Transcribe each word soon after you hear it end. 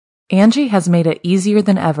Angie has made it easier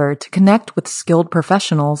than ever to connect with skilled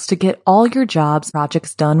professionals to get all your jobs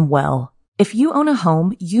projects done well. If you own a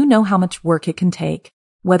home, you know how much work it can take,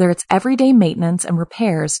 whether it's everyday maintenance and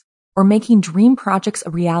repairs or making dream projects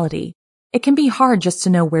a reality. It can be hard just to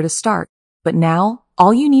know where to start, but now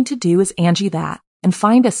all you need to do is Angie that and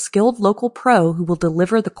find a skilled local pro who will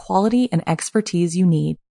deliver the quality and expertise you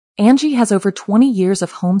need. Angie has over 20 years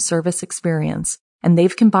of home service experience, and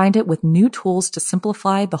they've combined it with new tools to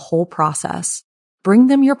simplify the whole process. Bring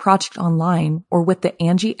them your project online or with the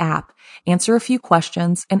Angie app, answer a few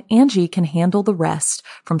questions, and Angie can handle the rest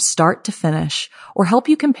from start to finish or help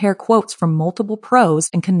you compare quotes from multiple pros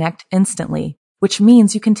and connect instantly, which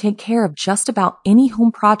means you can take care of just about any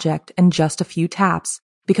home project in just a few taps.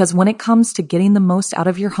 Because when it comes to getting the most out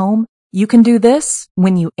of your home, you can do this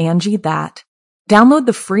when you Angie that. Download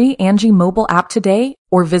the free Angie mobile app today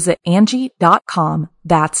or visit Angie.com.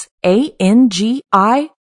 That's ANGI.com.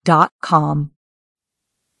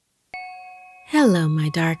 Hello, my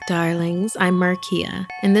dark darlings. I'm Markia,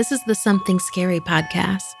 and this is the Something Scary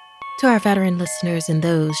podcast. To our veteran listeners and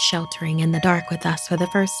those sheltering in the dark with us for the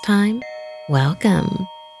first time, welcome.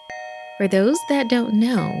 For those that don't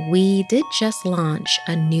know, we did just launch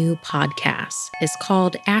a new podcast. It's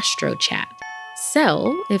called Astro Chat.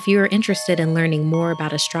 So, if you're interested in learning more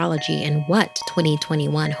about astrology and what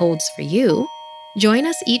 2021 holds for you, join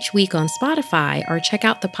us each week on Spotify or check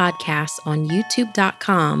out the podcast on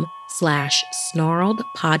youtube.com/snarled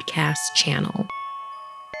podcast channel.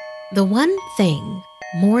 The one thing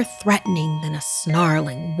more threatening than a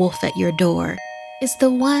snarling wolf at your door is the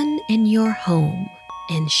one in your home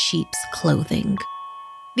in sheep's clothing.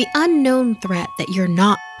 The unknown threat that you're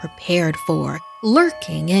not prepared for,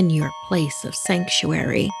 lurking in your place of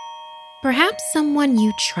sanctuary. Perhaps someone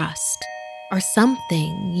you trust, or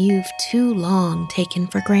something you've too long taken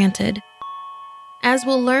for granted. As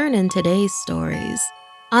we'll learn in today's stories,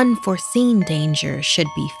 unforeseen danger should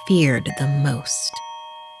be feared the most.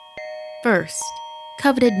 First,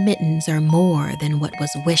 coveted mittens are more than what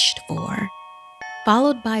was wished for,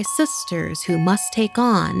 followed by sisters who must take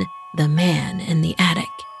on the man in the attic.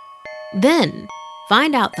 Then,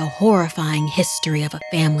 find out the horrifying history of a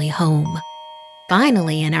family home.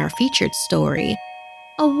 Finally, in our featured story,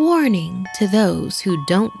 a warning to those who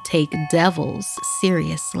don't take devils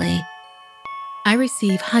seriously. I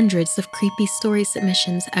receive hundreds of creepy story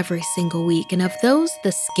submissions every single week, and of those,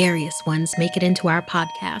 the scariest ones make it into our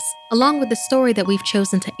podcast, along with the story that we've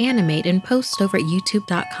chosen to animate and post over at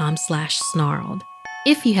youtube.com/snarled.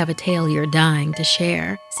 If you have a tale you're dying to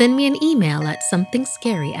share, send me an email at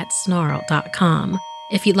somethingscary@snarled.com.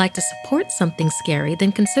 If you'd like to support Something Scary,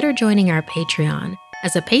 then consider joining our Patreon.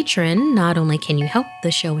 As a patron, not only can you help the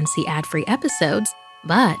show and see ad-free episodes,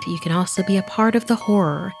 but you can also be a part of the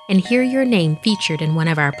horror and hear your name featured in one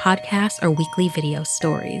of our podcasts or weekly video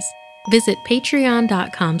stories. Visit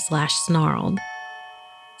patreon.com/snarled.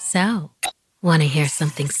 So, want to hear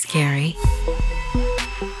something scary?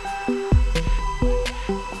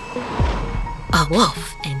 A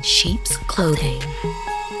wolf in sheep's clothing.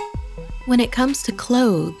 When it comes to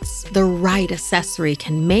clothes, the right accessory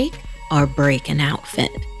can make or break an outfit.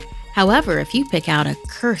 However, if you pick out a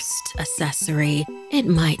cursed accessory, it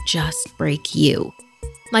might just break you.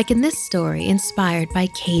 Like in this story inspired by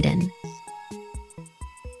Caden.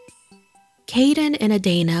 Caden and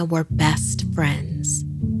Adana were best friends.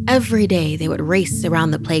 Every day they would race around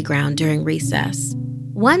the playground during recess.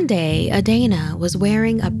 One day, Adana was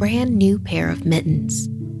wearing a brand new pair of mittens.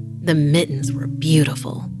 The mittens were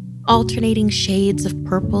beautiful, alternating shades of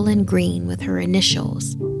purple and green with her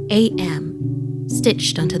initials, AM,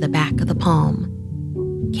 stitched onto the back of the palm.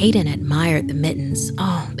 Caden admired the mittens.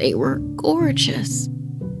 Oh, they were gorgeous.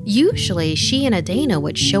 Usually, she and Adana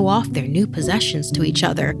would show off their new possessions to each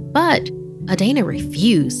other, but Adana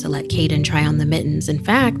refused to let Caden try on the mittens. In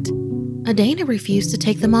fact, Adana refused to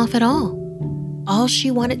take them off at all. All she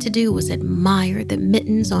wanted to do was admire the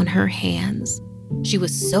mittens on her hands. She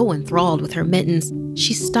was so enthralled with her mittens,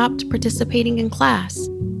 she stopped participating in class,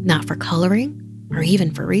 not for coloring or even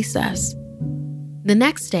for recess. The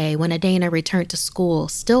next day, when Adana returned to school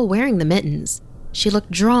still wearing the mittens, she looked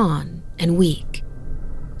drawn and weak.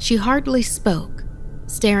 She hardly spoke,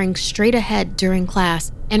 staring straight ahead during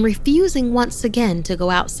class and refusing once again to go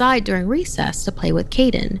outside during recess to play with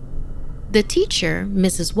Caden. The teacher,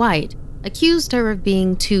 Mrs. White, accused her of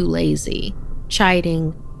being too lazy,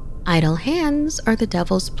 chiding, "Idle hands are the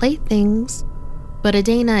devil's playthings." But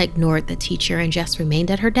Adana ignored the teacher and just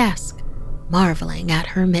remained at her desk, marveling at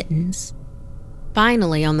her mittens.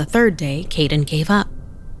 Finally, on the third day, Caden gave up.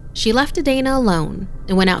 She left Adana alone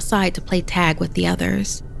and went outside to play tag with the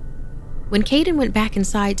others. When Caden went back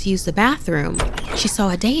inside to use the bathroom, she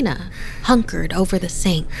saw Adana hunkered over the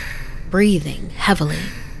sink, breathing heavily.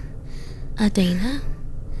 "Adana,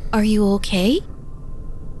 are you okay?"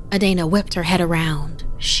 Adana whipped her head around.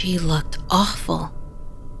 She looked awful.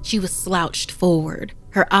 She was slouched forward,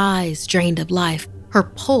 her eyes drained of life. Her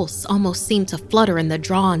pulse almost seemed to flutter in the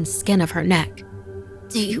drawn skin of her neck.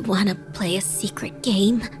 "Do you want to play a secret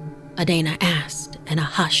game?" Adana asked in a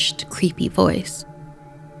hushed, creepy voice.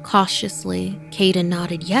 Cautiously, Caden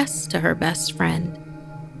nodded yes to her best friend.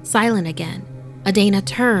 Silent again, Adana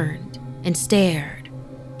turned and stared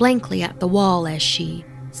blankly at the wall as she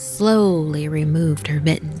slowly removed her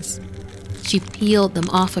mittens. She peeled them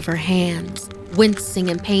off of her hands, wincing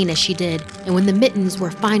in pain as she did, and when the mittens were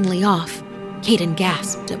finally off, Caden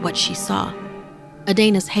gasped at what she saw.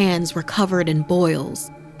 Adana's hands were covered in boils,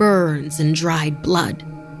 burns, and dried blood.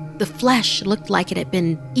 The flesh looked like it had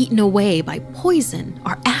been eaten away by poison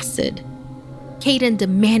or acid. Caden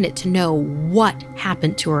demanded to know what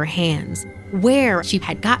happened to her hands, where she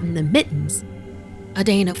had gotten the mittens.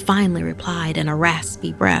 Adana finally replied in a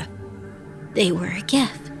raspy breath. "They were a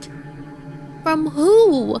gift." "From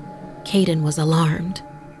who?" Caden was alarmed.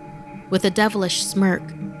 With a devilish smirk,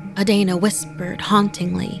 Adana whispered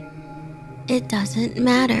hauntingly, "It doesn't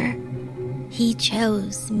matter. He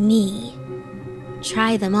chose me.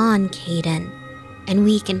 Try them on, Caden, and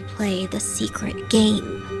we can play the secret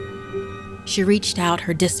game." She reached out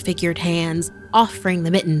her disfigured hands, offering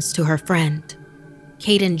the mittens to her friend.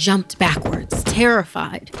 Caden jumped backwards,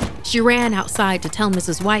 terrified. She ran outside to tell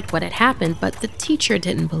Mrs. White what had happened, but the teacher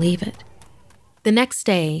didn't believe it. The next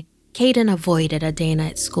day, Caden avoided Adana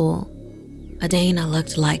at school. Adana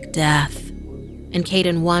looked like death, and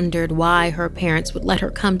Caden wondered why her parents would let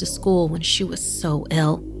her come to school when she was so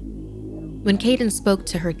ill. When Caden spoke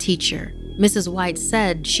to her teacher, Mrs. White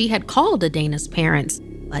said she had called Adana's parents,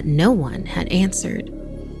 but no one had answered.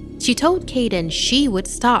 She told Caden she would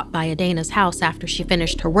stop by Adana's house after she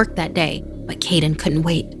finished her work that day, but Caden couldn't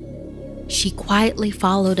wait. She quietly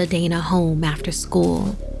followed Adana home after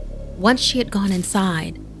school. Once she had gone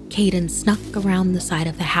inside, Caden snuck around the side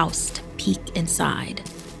of the house to peek inside.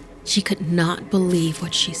 She could not believe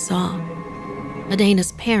what she saw.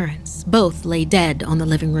 Adana's parents both lay dead on the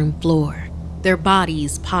living room floor, their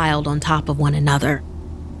bodies piled on top of one another.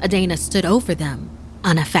 Adana stood over them,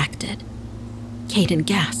 unaffected. Caden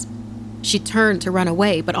gasped. She turned to run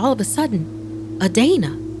away, but all of a sudden,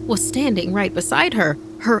 Adana was standing right beside her,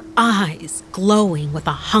 her eyes glowing with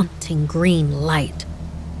a haunting green light.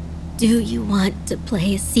 "Do you want to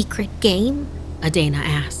play a secret game?" Adana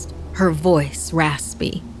asked, her voice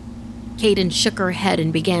raspy. Caden shook her head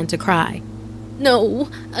and began to cry. "No,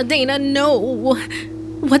 Adana, no!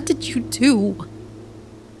 What did you do?"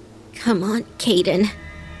 "Come on, Caden.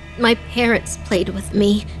 My parents played with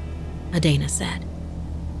me," Adana said.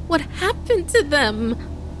 "What happened to them?"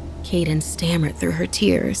 Caden stammered through her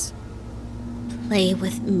tears. "Play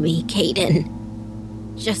with me, Caden.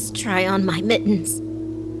 Just try on my mittens."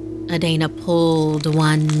 Adana pulled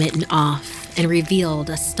one mitten off and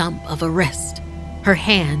revealed a stump of a wrist, her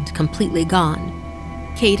hand completely gone.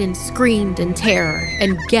 Caden screamed in terror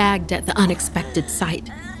and gagged at the unexpected sight.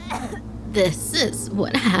 "This is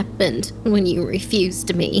what happened when you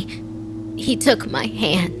refused me. He took my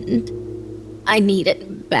hand. I need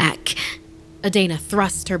it back." Adana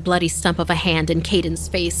thrust her bloody stump of a hand in Caden's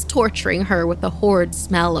face, torturing her with the horrid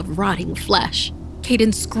smell of rotting flesh.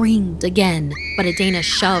 Caden screamed again, but Adana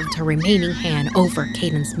shoved her remaining hand over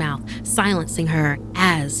Caden's mouth, silencing her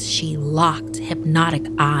as she locked hypnotic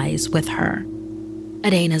eyes with her.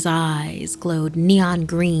 Adana's eyes glowed neon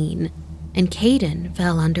green, and Caden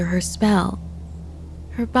fell under her spell.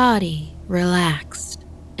 Her body relaxed,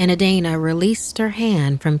 and Adana released her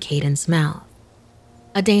hand from Caden's mouth.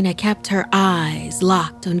 Adana kept her eyes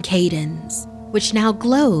locked on Caden's, which now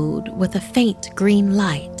glowed with a faint green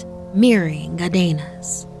light, mirroring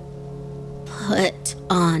Adana's. "Put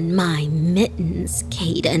on my mittens,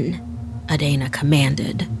 Caden," Adana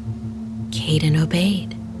commanded. Caden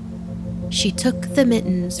obeyed. She took the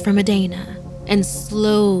mittens from Adana and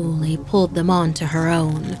slowly pulled them onto her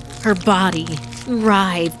own. Her body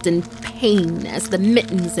writhed in pain as the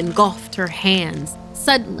mittens engulfed her hands.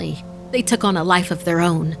 Suddenly, they took on a life of their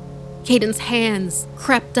own. Caden's hands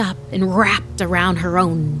crept up and wrapped around her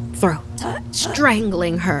own throat,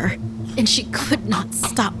 strangling her, and she could not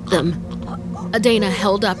stop them. Adana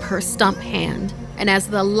held up her stump hand, and as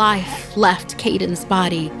the life left Caden's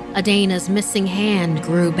body, Adana's missing hand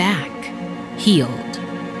grew back, healed.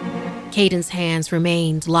 Caden's hands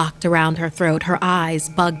remained locked around her throat, her eyes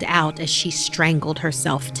bugged out as she strangled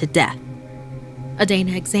herself to death.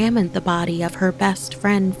 Adana examined the body of her best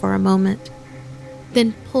friend for a moment,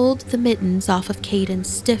 then pulled the mittens off of Caden's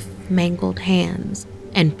stiff, mangled hands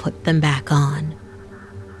and put them back on.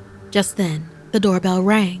 Just then, the doorbell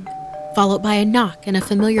rang, followed by a knock and a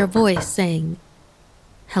familiar voice saying,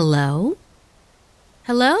 "Hello?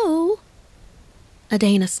 Hello?"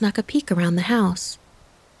 Adana snuck a peek around the house.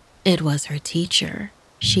 It was her teacher.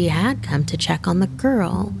 She had come to check on the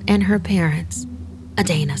girl and her parents.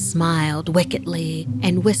 Adana smiled wickedly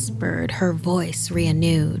and whispered, her voice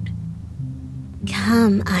renewed.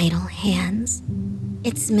 "Come, idle hands.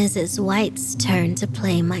 It's Mrs. White's turn to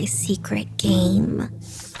play my secret game."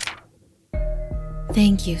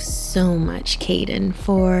 Thank you so much, Caden,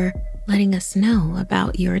 for letting us know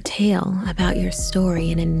about your tale, about your story,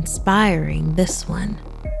 and inspiring this one.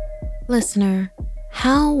 Listener,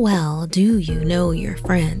 how well do you know your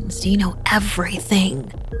friends? Do you know everything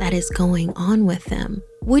that is going on with them?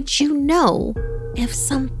 Would you know if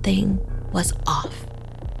something was off?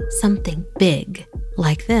 Something big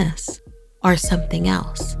like this, or something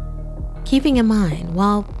else? Keeping in mind,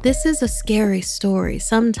 while this is a scary story,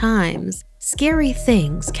 sometimes scary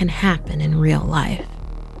things can happen in real life.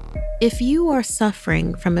 If you are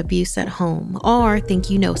suffering from abuse at home or think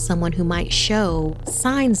you know someone who might show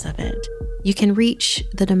signs of it, you can reach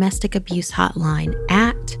the domestic abuse hotline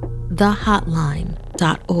at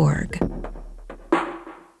thehotline.org.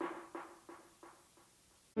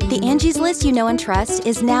 The Angie's List you know and trust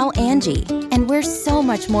is now Angie, and we're so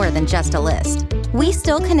much more than just a list. We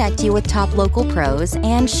still connect you with top local pros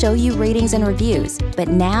and show you ratings and reviews, but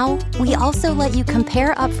now we also let you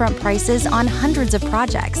compare upfront prices on hundreds of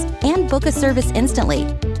projects and book a service instantly.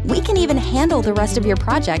 We can even handle the rest of your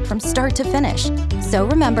project from start to finish. So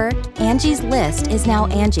remember, Angie's List is now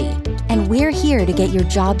Angie, and we're here to get your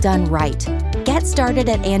job done right. Get started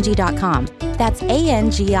at Angie.com. That's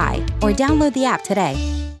ANGI, or download the app today.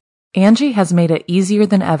 Angie has made it easier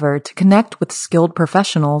than ever to connect with skilled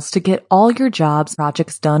professionals to get all your jobs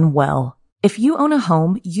projects done well. If you own a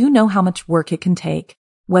home, you know how much work it can take,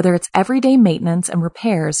 whether it's everyday maintenance and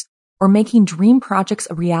repairs or making dream projects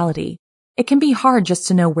a reality. It can be hard just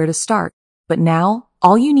to know where to start, but now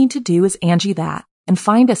all you need to do is Angie that and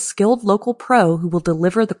find a skilled local pro who will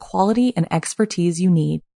deliver the quality and expertise you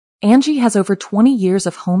need. Angie has over 20 years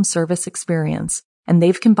of home service experience, and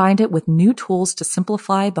they've combined it with new tools to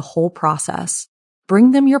simplify the whole process.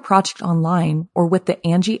 Bring them your project online or with the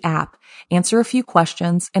Angie app, answer a few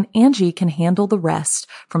questions, and Angie can handle the rest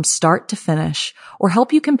from start to finish, or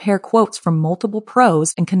help you compare quotes from multiple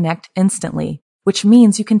pros and connect instantly, which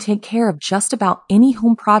means you can take care of just about any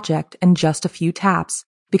home project in just a few taps.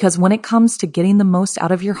 Because when it comes to getting the most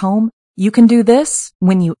out of your home, you can do this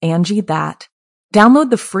when you Angie that. Download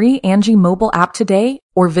the free Angie mobile app today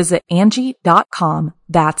or visit Angie.com.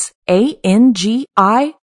 That's ANGI.com.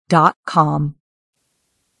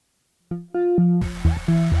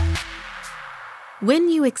 When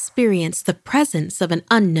you experience the presence of an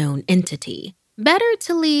unknown entity, better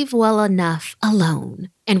to leave well enough alone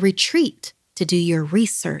and retreat to do your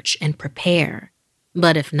research and prepare.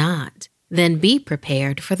 But if not, then be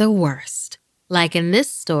prepared for the worst, like in this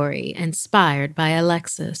story inspired by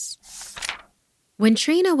Alexis. When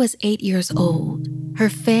Trina was 8 years old, her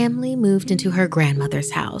family moved into her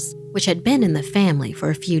grandmother's house, which had been in the family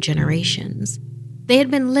for a few generations. They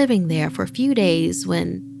had been living there for a few days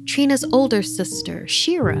when Trina's older sister,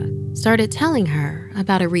 Shira, started telling her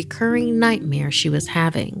about a recurring nightmare she was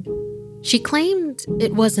having. She claimed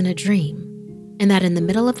it wasn't a dream, and that in the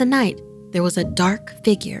middle of the night, there was a dark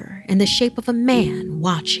figure in the shape of a man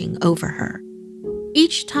watching over her.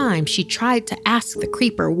 Each time she tried to ask the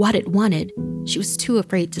creeper what it wanted, she was too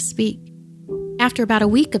afraid to speak. After about a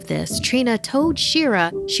week of this, Trina told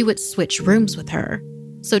Shira she would switch rooms with her.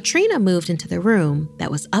 So Trina moved into the room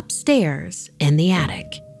that was upstairs in the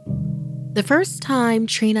attic. The first time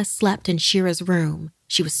Trina slept in Shira's room,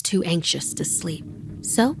 she was too anxious to sleep.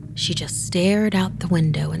 So she just stared out the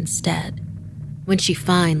window instead. When she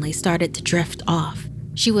finally started to drift off,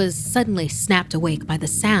 she was suddenly snapped awake by the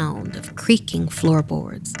sound of creaking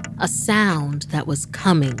floorboards, a sound that was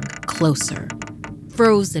coming closer.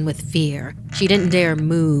 Frozen with fear, she didn't dare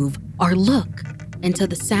move or look until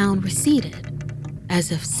the sound receded,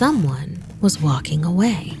 as if someone was walking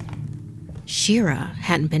away. Shira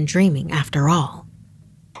hadn't been dreaming after all.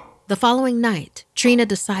 The following night, Trina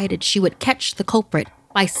decided she would catch the culprit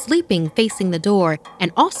by sleeping facing the door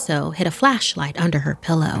and also hid a flashlight under her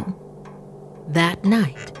pillow. That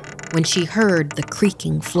night, when she heard the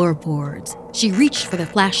creaking floorboards, she reached for the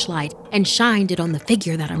flashlight and shined it on the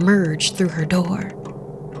figure that emerged through her door.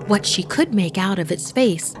 What she could make out of its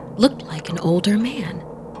face looked like an older man.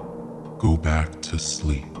 go back to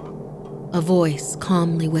sleep. A voice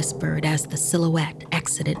calmly whispered as the silhouette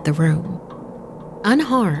exited the room.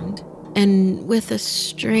 Unharmed and with a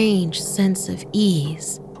strange sense of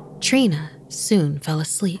ease, Trina soon fell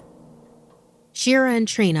asleep. Shira and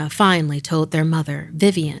Trina finally told their mother,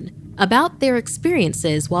 Vivian, about their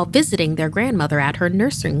experiences while visiting their grandmother at her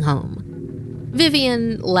nursing home.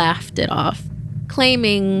 Vivian laughed it off,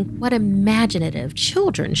 claiming what imaginative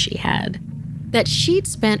children she had, that she'd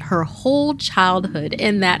spent her whole childhood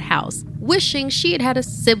in that house, wishing she had had a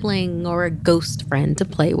sibling or a ghost friend to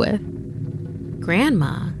play with.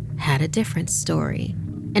 Grandma had a different story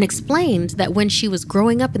and explained that when she was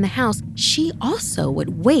growing up in the house, she also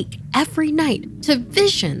would wake every night to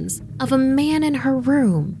visions of a man in her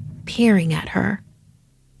room peering at her.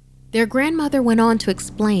 Their grandmother went on to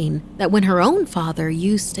explain that when her own father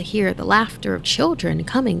used to hear the laughter of children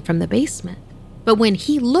coming from the basement, but when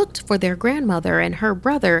he looked for their grandmother and her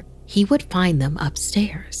brother, he would find them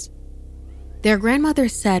upstairs. Their grandmother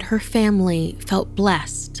said her family felt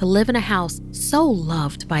blessed to live in a house so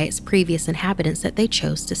loved by its previous inhabitants that they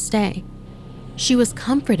chose to stay. She was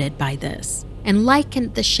comforted by this and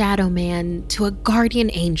likened the shadow man to a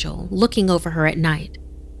guardian angel looking over her at night.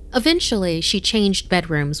 Eventually, she changed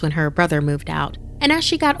bedrooms when her brother moved out, and as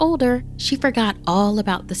she got older, she forgot all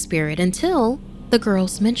about the spirit until the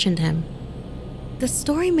girls mentioned him. The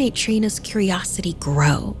story made Trina's curiosity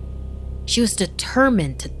grow. She was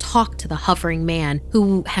determined to talk to the hovering man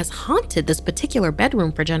who has haunted this particular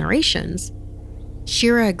bedroom for generations.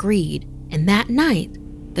 Shira agreed, and that night,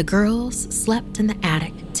 the girls slept in the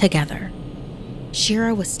attic together.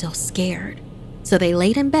 Shira was still scared, so they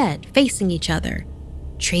laid in bed facing each other,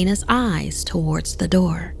 Trina's eyes towards the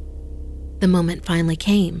door. The moment finally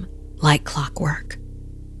came, like clockwork.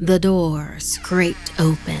 The door scraped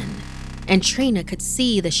open, and Trina could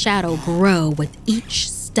see the shadow grow with each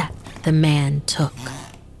step the man took.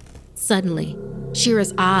 Suddenly,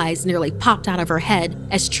 Shira's eyes nearly popped out of her head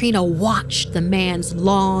as Trina watched the man's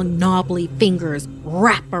long, knobbly fingers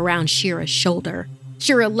wrap around Shira's shoulder.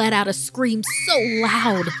 Shira let out a scream so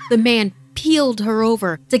loud, the man peeled her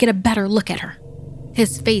over to get a better look at her.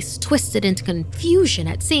 His face twisted into confusion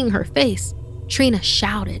at seeing her face. Trina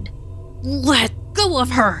shouted, "Let go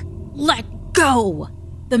of her! Let go!"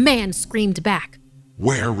 The man screamed back,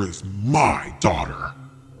 "Where is my daughter?"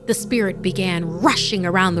 The spirit began rushing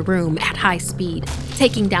around the room at high speed,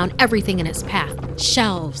 taking down everything in its path,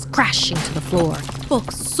 shelves crashing to the floor,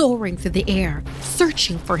 books soaring through the air,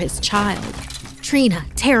 searching for his child. Trina,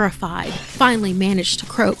 terrified, finally managed to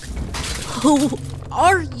croak, "Who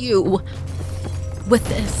are you?" With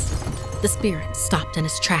this, the spirit stopped in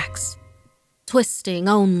his tracks. Twisting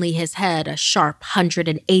only his head a sharp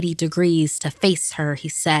 180 degrees to face her, he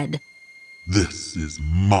said, "This is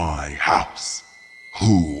my house.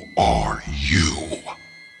 Who are you?"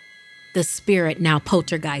 The spirit, now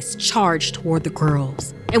poltergeist, charged toward the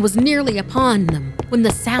girls and was nearly upon them when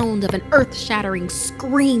the sound of an earth-shattering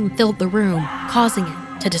scream filled the room, causing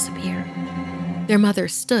it to disappear. Their mother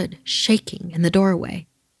stood, shaking, in the doorway.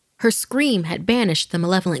 Her scream had banished the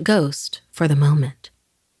malevolent ghost for the moment.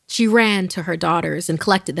 She ran to her daughters and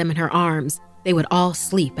collected them in her arms. They would all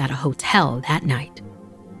sleep at a hotel that night.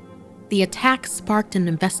 The attack sparked an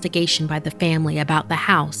investigation by the family about the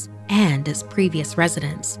house and its previous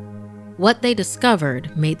residents. What they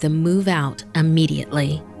discovered made them move out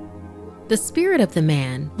immediately. The spirit of the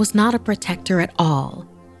man was not a protector at all,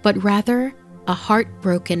 but rather a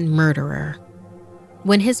heartbroken murderer.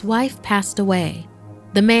 When his wife passed away,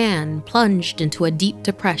 the man plunged into a deep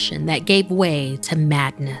depression that gave way to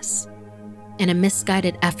madness. In a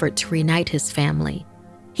misguided effort to reunite his family,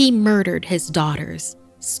 he murdered his daughters,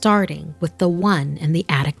 starting with the one in the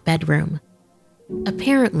attic bedroom.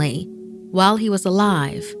 Apparently, while he was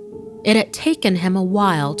alive, it had taken him a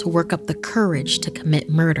while to work up the courage to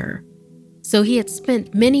commit murder. So he had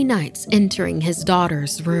spent many nights entering his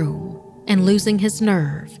daughter's room and losing his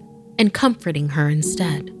nerve and comforting her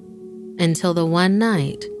instead, until the one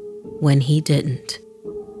night when he didn't.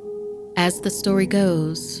 As the story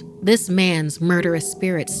goes, this man's murderous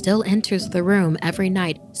spirit still enters the room every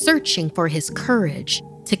night, searching for his courage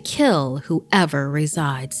to kill whoever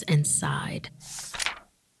resides inside.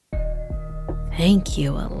 Thank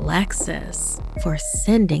you, Alexis, for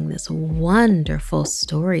sending this wonderful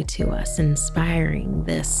story to us, inspiring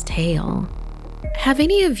this tale. Have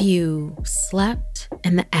any of you slept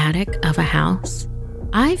in the attic of a house?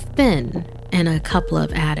 I've been in a couple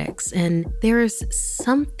of attics, and there's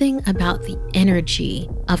something about the energy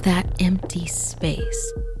of that empty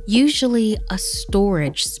space, usually a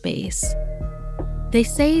storage space. They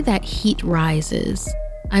say that heat rises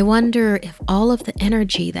I wonder if all of the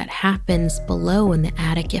energy that happens below in the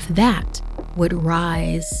attic, if that would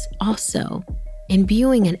rise also,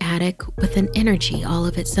 imbuing an attic with an energy all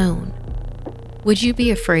of its own. Would you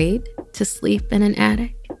be afraid to sleep in an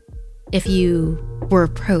attic? If you were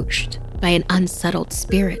approached by an unsettled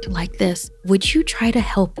spirit like this, would you try to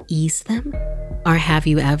help ease them? Or have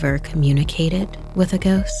you ever communicated with a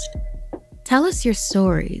ghost? Tell us your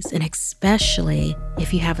stories, and especially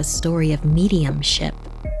if you have a story of mediumship,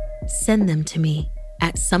 send them to me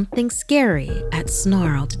at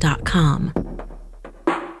somethingscary@snarled.com.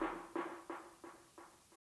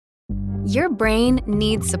 Your brain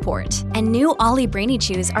needs support, and new Ollie Brainy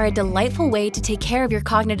Chews are a delightful way to take care of your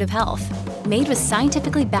cognitive health. Made with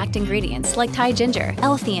scientifically backed ingredients like Thai ginger,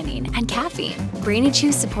 L-theanine, and caffeine, Brainy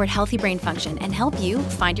Chews support healthy brain function and help you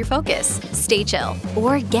find your focus, stay chill,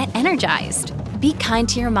 or get energized. Be kind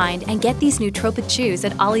to your mind and get these nootropic chews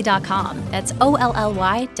at ollie.com. That's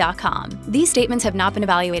OLLY.com. These statements have not been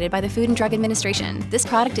evaluated by the Food and Drug Administration. This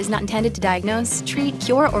product is not intended to diagnose, treat,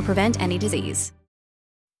 cure, or prevent any disease.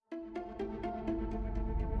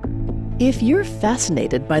 If you're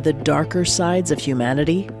fascinated by the darker sides of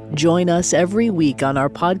humanity, join us every week on our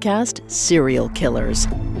podcast, Serial Killers,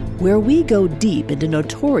 where we go deep into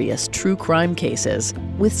notorious true crime cases.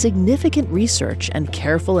 With significant research and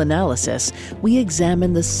careful analysis, we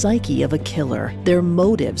examine the psyche of a killer, their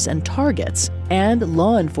motives and targets, and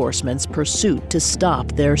law enforcement's pursuit to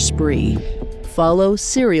stop their spree. Follow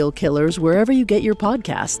Serial Killers wherever you get your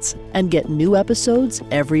podcasts and get new episodes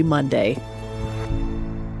every Monday.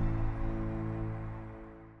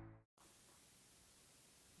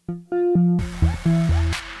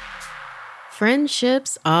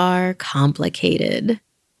 Friendships are complicated,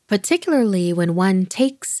 particularly when one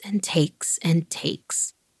takes and takes and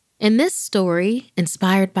takes. In this story,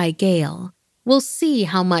 inspired by Gail, we'll see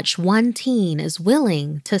how much one teen is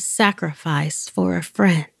willing to sacrifice for a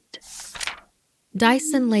friend.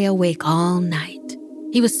 Dyson lay awake all night.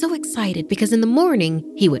 He was so excited because in the morning,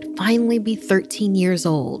 he would finally be 13 years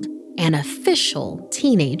old, an official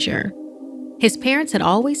teenager. His parents had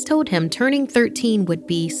always told him turning 13 would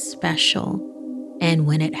be special. And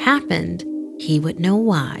when it happened, he would know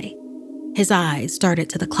why. His eyes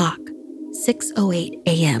darted to the clock, 6:08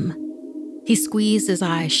 a.m. He squeezed his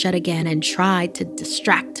eyes shut again and tried to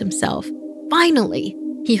distract himself. Finally,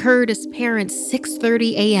 he heard his parents'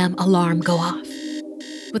 6:30 a.m. alarm go off.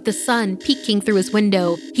 With the sun peeking through his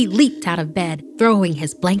window, he leaped out of bed, throwing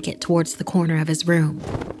his blanket towards the corner of his room.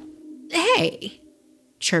 "Hey,"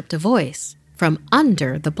 chirped a voice from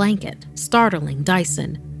under the blanket, startling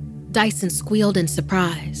Dyson. Dyson squealed in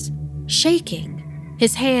surprise. Shaking,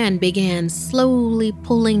 his hand began slowly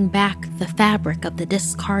pulling back the fabric of the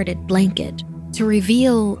discarded blanket to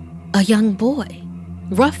reveal a young boy,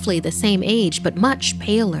 roughly the same age but much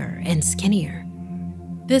paler and skinnier.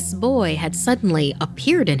 This boy had suddenly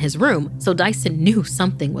appeared in his room, so Dyson knew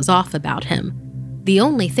something was off about him. The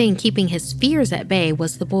only thing keeping his fears at bay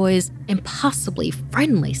was the boy's impossibly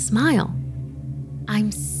friendly smile.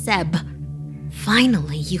 "I'm Seb.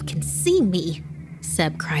 Finally, you can see me,"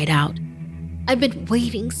 Seb cried out. "I've been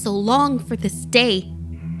waiting so long for this day.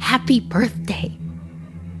 Happy birthday."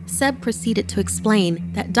 Seb proceeded to explain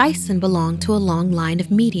that Dyson belonged to a long line of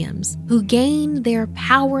mediums who gained their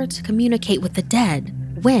power to communicate with the dead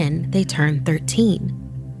when they turned 13.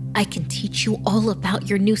 "I can teach you all about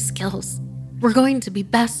your new skills. We're going to be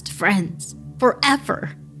best friends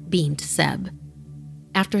forever," beamed Seb.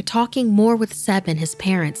 After talking more with Seb and his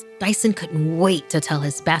parents, Dyson couldn't wait to tell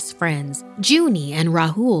his best friends, Junie and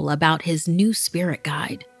Rahul, about his new spirit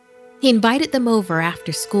guide. He invited them over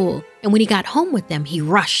after school, and when he got home with them, he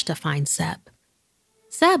rushed to find Seb.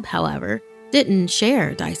 Seb, however, didn't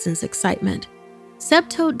share Dyson's excitement. Seb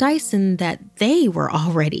told Dyson that they were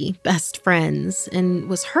already best friends and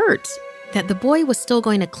was hurt that the boy was still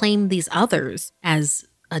going to claim these others as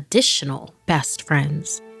additional best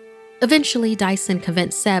friends. Eventually, Dyson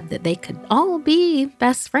convinced Seb that they could all be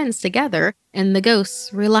best friends together, and the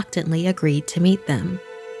ghosts reluctantly agreed to meet them.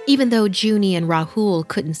 Even though Junie and Rahul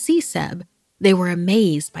couldn't see Seb, they were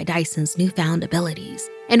amazed by Dyson's newfound abilities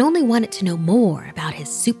and only wanted to know more about his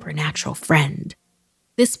supernatural friend.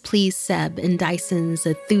 This pleased Seb, and Dyson's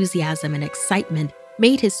enthusiasm and excitement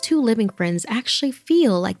made his two living friends actually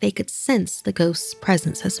feel like they could sense the ghost's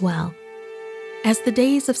presence as well. As the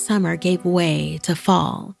days of summer gave way to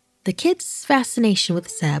fall, the kids' fascination with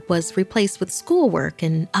Seb was replaced with schoolwork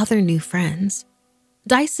and other new friends.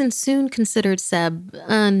 Dyson soon considered Seb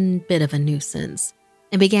a bit of a nuisance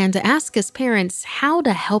and began to ask his parents how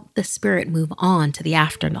to help the spirit move on to the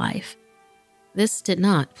afterlife. This did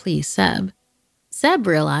not please Seb. Seb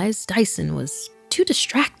realized Dyson was too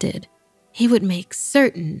distracted, he would make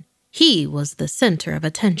certain he was the center of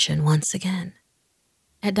attention once again.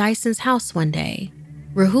 At Dyson's house one day,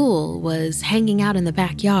 Rahul was hanging out in the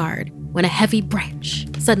backyard when a heavy branch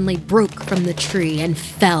suddenly broke from the tree and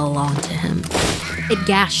fell onto him. It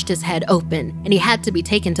gashed his head open, and he had to be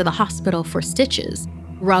taken to the hospital for stitches.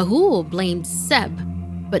 Rahul blamed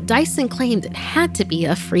Seb, but Dyson claimed it had to be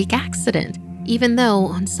a freak accident, even though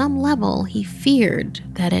on some level he feared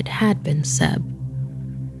that it had been Seb.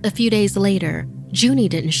 A few days later, Junie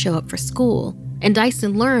didn't show up for school, and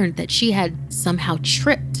Dyson learned that she had somehow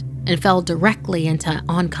tripped and fell directly into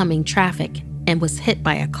oncoming traffic and was hit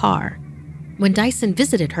by a car. When Dyson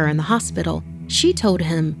visited her in the hospital, she told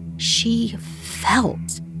him she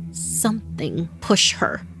felt something push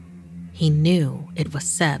her. He knew it was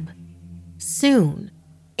Seb. Soon,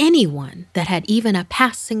 anyone that had even a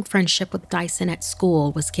passing friendship with Dyson at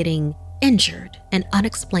school was getting injured in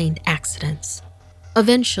unexplained accidents.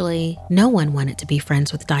 Eventually, no one wanted to be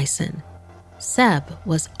friends with Dyson. Seb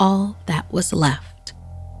was all that was left.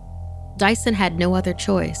 Dyson had no other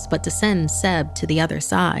choice but to send Seb to the other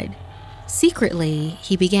side. Secretly,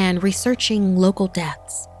 he began researching local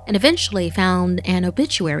deaths and eventually found an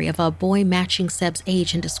obituary of a boy matching Seb's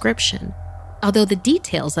age and description. Although the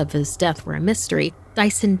details of his death were a mystery,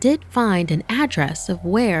 Dyson did find an address of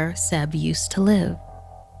where Seb used to live.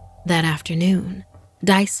 That afternoon,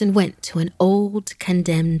 Dyson went to an old,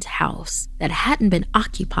 condemned house that hadn't been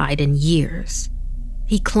occupied in years.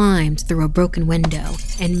 He climbed through a broken window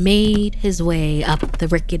and made his way up the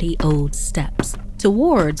rickety old steps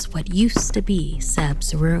towards what used to be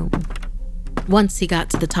Seb's room. Once he got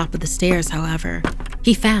to the top of the stairs, however,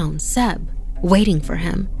 he found Seb waiting for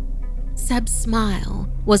him. Seb's smile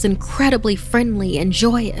was incredibly friendly and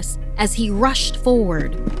joyous as he rushed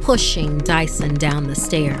forward, pushing Dyson down the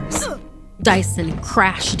stairs. Dyson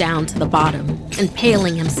crashed down to the bottom,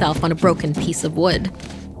 impaling himself on a broken piece of wood.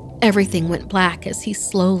 Everything went black as he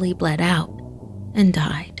slowly bled out and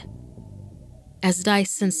died. As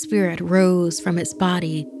Dyson's spirit rose from its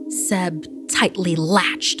body, Seb tightly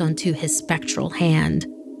latched onto his spectral hand.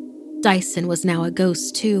 Dyson was now a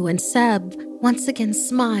ghost too, and Seb once again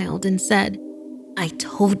smiled and said, "I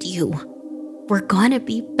told you, we're gonna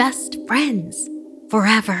be best friends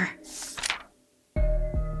forever."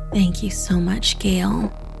 Thank you so much,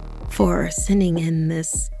 Gail, for sending in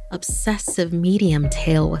this obsessive medium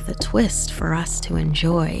tale with a twist for us to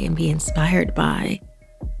enjoy and be inspired by.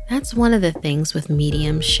 That's one of the things with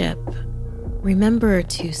mediumship. Remember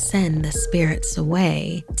to send the spirits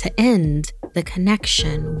away to end the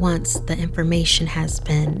connection once the information has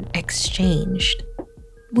been exchanged.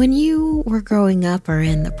 When you were growing up or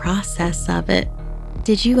in the process of it,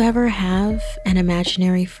 did you ever have an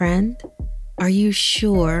imaginary friend? Are you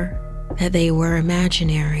sure that they were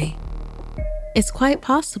imaginary? It's quite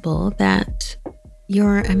possible that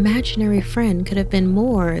your imaginary friend could have been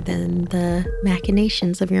more than the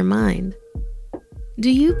machinations of your mind. Do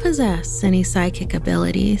you possess any psychic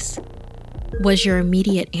abilities? Was your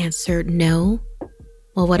immediate answer no?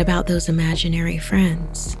 Well, what about those imaginary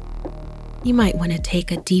friends? You might want to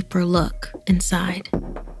take a deeper look inside.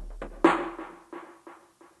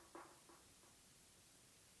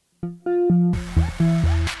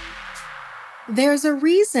 There's a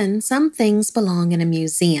reason some things belong in a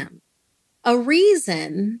museum. A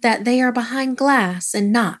reason that they are behind glass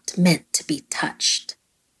and not meant to be touched.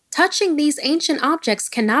 Touching these ancient objects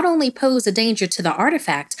can not only pose a danger to the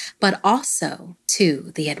artifact, but also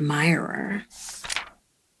to the admirer.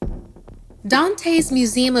 Dante's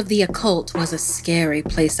Museum of the Occult was a scary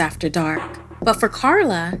place after dark, but for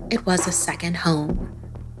Carla, it was a second home.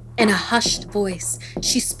 In a hushed voice,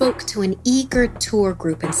 she spoke to an eager tour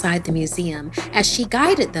group inside the museum as she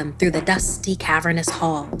guided them through the dusty, cavernous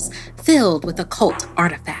halls filled with occult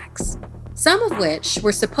artifacts, some of which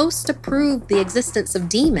were supposed to prove the existence of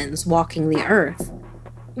demons walking the earth.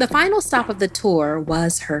 The final stop of the tour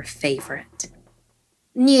was her favorite.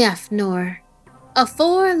 Niafnor, a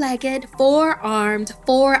four-legged, four-armed,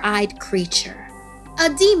 four-eyed creature. A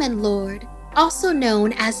demon lord, also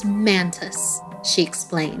known as Mantis, she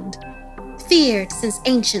explained. Feared since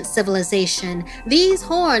ancient civilization, these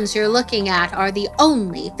horns you're looking at are the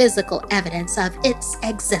only physical evidence of its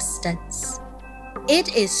existence.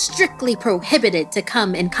 It is strictly prohibited to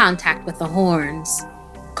come in contact with the horns,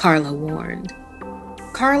 Carla warned.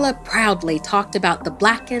 Carla proudly talked about the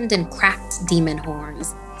blackened and cracked demon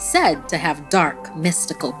horns, said to have dark,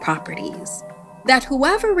 mystical properties. That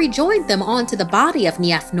whoever rejoined them onto the body of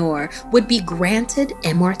Niafnor would be granted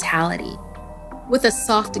immortality. With a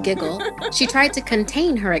soft giggle, she tried to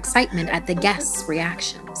contain her excitement at the guests'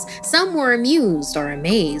 reactions. Some were amused or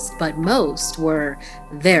amazed, but most were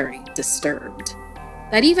very disturbed.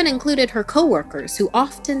 That even included her coworkers, who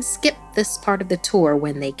often skipped this part of the tour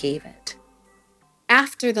when they gave it.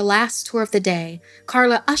 After the last tour of the day,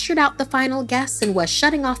 Carla ushered out the final guests and was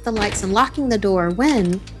shutting off the lights and locking the door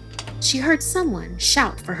when she heard someone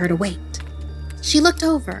shout for her to wait. She looked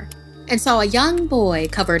over and saw a young boy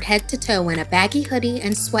covered head to toe in a baggy hoodie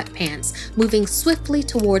and sweatpants moving swiftly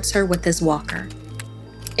towards her with his walker.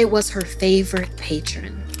 It was her favorite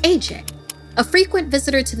patron, AJ, a frequent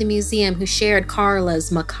visitor to the museum who shared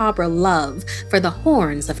Carla's macabre love for the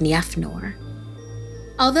horns of Niefnor.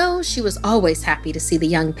 Although she was always happy to see the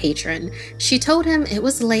young patron, she told him it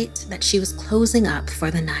was late, that she was closing up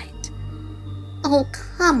for the night. Oh,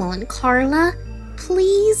 come on, Carla.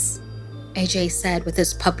 Please? AJ said with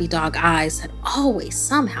his puppy dog eyes that always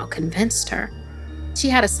somehow convinced her. She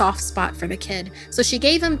had a soft spot for the kid, so she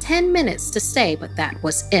gave him 10 minutes to stay, but that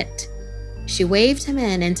was it. She waved him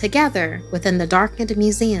in, and together, within the darkened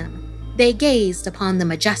museum, they gazed upon the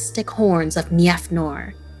majestic horns of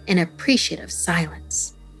Niefnor in appreciative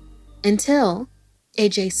silence. Until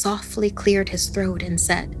AJ softly cleared his throat and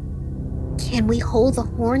said, Can we hold the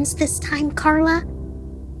horns this time, Carla?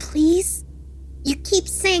 Please? You keep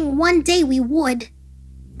saying one day we would.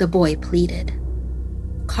 The boy pleaded.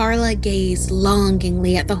 Carla gazed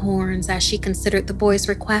longingly at the horns as she considered the boy's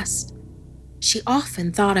request. She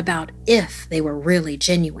often thought about if they were really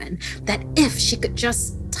genuine, that if she could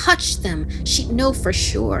just touch them, she'd know for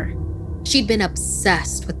sure. She'd been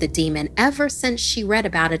obsessed with the demon ever since she read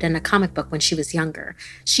about it in a comic book when she was younger.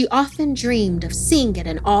 She often dreamed of seeing it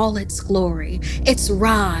in all its glory, its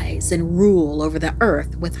rise and rule over the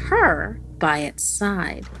earth with her by its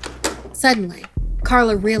side. Suddenly,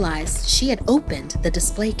 Carla realized she had opened the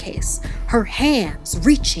display case, her hands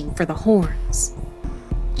reaching for the horns.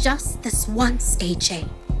 Just this once, AJ,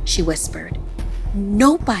 she whispered.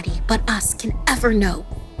 Nobody but us can ever know.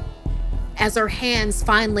 As her hands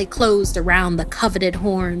finally closed around the coveted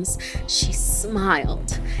horns, she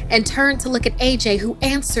smiled and turned to look at AJ, who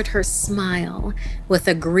answered her smile with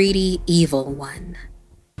a greedy, evil one.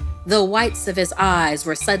 The whites of his eyes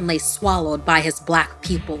were suddenly swallowed by his black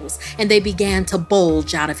pupils, and they began to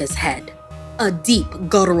bulge out of his head. A deep,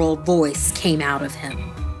 guttural voice came out of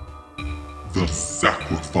him. The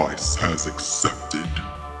sacrifice has accepted.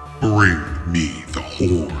 Bring me the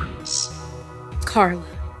horns. Carla,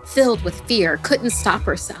 filled with fear, couldn't stop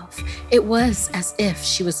herself. It was as if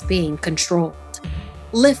she was being controlled.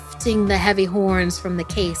 Lifting the heavy horns from the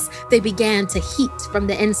case, they began to heat from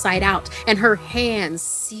the inside out, and her hands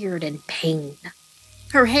seared in pain.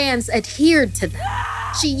 Her hands adhered to them.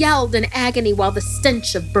 She yelled in agony while the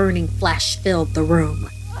stench of burning flesh filled the room.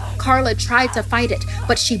 Carla tried to fight it,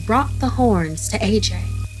 but she brought the horns to AJ.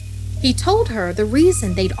 He told her the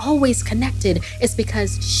reason they'd always connected is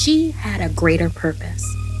because she had a greater purpose: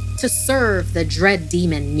 to serve the dread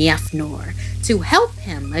demon Niefnor, to help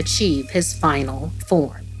him achieve his final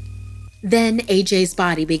form. Then AJ's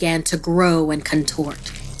body began to grow and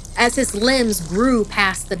contort. As his limbs grew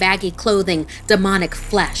past the baggy clothing, demonic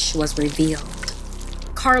flesh was revealed.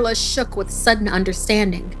 Carla shook with sudden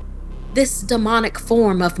understanding. This demonic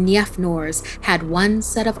form of Niefnor's had one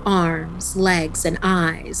set of arms, legs, and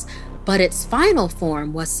eyes, but its final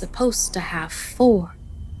form was supposed to have 4.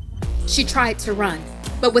 She tried to run,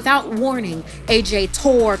 but without warning, AJ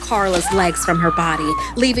tore Carla's legs from her body,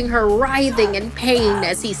 leaving her writhing in pain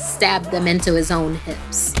as he stabbed them into his own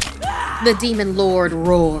hips. The demon lord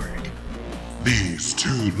roared. These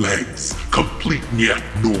 2 legs complete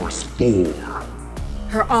Niefnor's 4.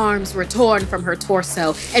 Her arms were torn from her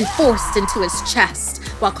torso and forced into his chest,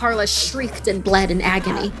 while Carla shrieked and bled in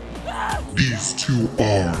agony. These 2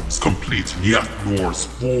 arms complete Niefnor's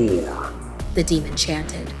 4. The demon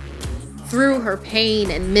chanted. Through her pain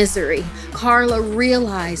and misery, Carla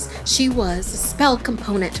realized she was a spell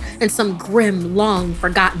component in some grim,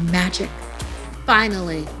 long-forgotten magic.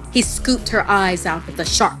 Finally, he scooped her eyes out with the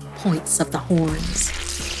sharp points of the horns.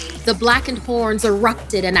 The blackened horns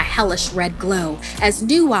erupted in a hellish red glow as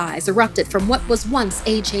new eyes erupted from what was once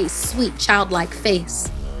AJ's sweet, childlike face.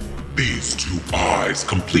 These 2 eyes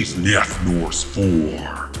complete Niefnor's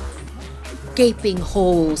 4. Gaping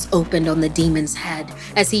holes opened on the demon's head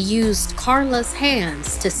as he used Carla's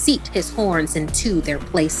hands to seat his horns into their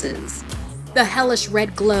places. The hellish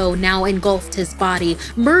red glow now engulfed his body,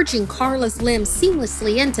 merging Carla's limbs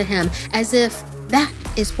seamlessly into him as if that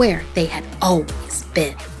is where they had always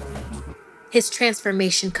been. His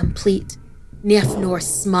transformation complete, Niefnor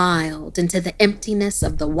smiled into the emptiness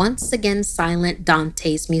of the once again silent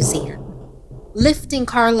Dante's museum. Lifting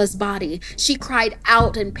Carla's body, she cried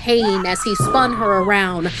out in pain as he spun her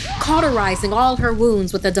around, cauterizing all her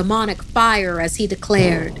wounds with a demonic fire as he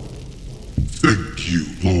declared, Thank you,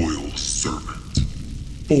 loyal servant.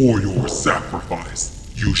 For your sacrifice,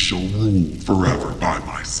 you shall rule forever by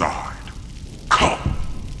my side. Come,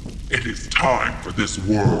 it is time for this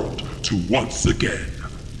world to once again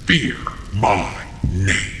fear my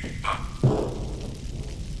name.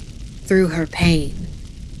 Through her pain,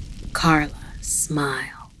 Carla smiled.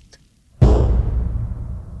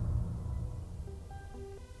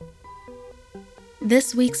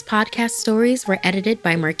 This week's podcast stories were edited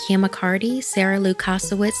by Markia McCarty, Sarah Lou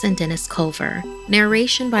Kosowitz, and Dennis Culver.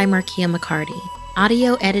 Narration by Markia McCarty.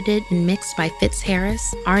 Audio edited and mixed by Fitz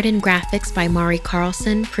Harris. Art and graphics by Mari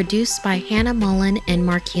Carlson. Produced by Hannah Mullen and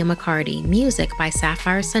Markia McCarty. Music by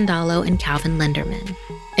Sapphire Sandalo and Calvin Linderman.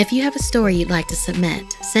 If you have a story you'd like to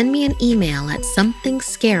submit, send me an email at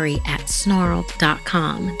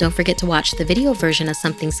somethingscary@snarled.com. Don't forget to watch the video version of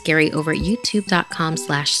Something Scary over at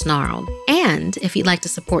youtube.com/snarled. And if you'd like to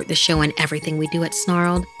support the show and everything we do at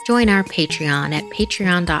Snarled, join our Patreon at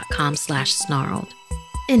patreon.com/snarled.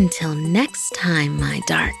 Until next time, my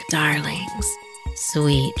dark darlings,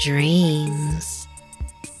 sweet dreams.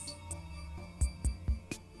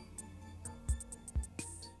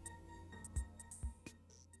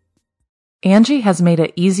 Angie has made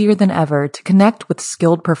it easier than ever to connect with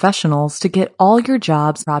skilled professionals to get all your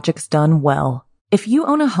jobs projects done well. If you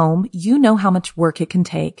own a home, you know how much work it can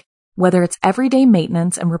take, whether it's everyday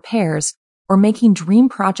maintenance and repairs or making dream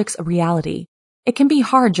projects a reality. It can be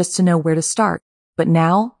hard just to know where to start, but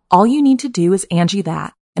now all you need to do is Angie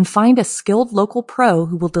that and find a skilled local pro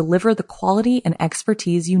who will deliver the quality and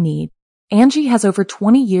expertise you need. Angie has over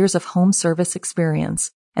 20 years of home service experience,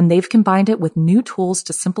 and they've combined it with new tools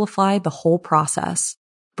to simplify the whole process.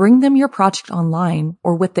 Bring them your project online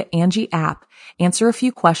or with the Angie app, answer a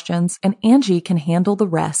few questions, and Angie can handle the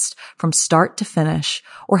rest from start to finish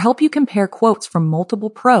or help you compare quotes from multiple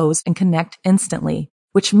pros and connect instantly,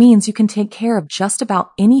 which means you can take care of just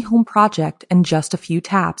about any home project in just a few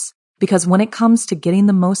taps. Because when it comes to getting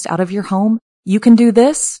the most out of your home, you can do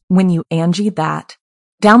this when you Angie that.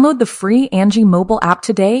 Download the free Angie mobile app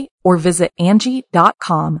today or visit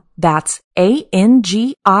Angie.com. That's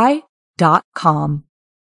ANGI.com.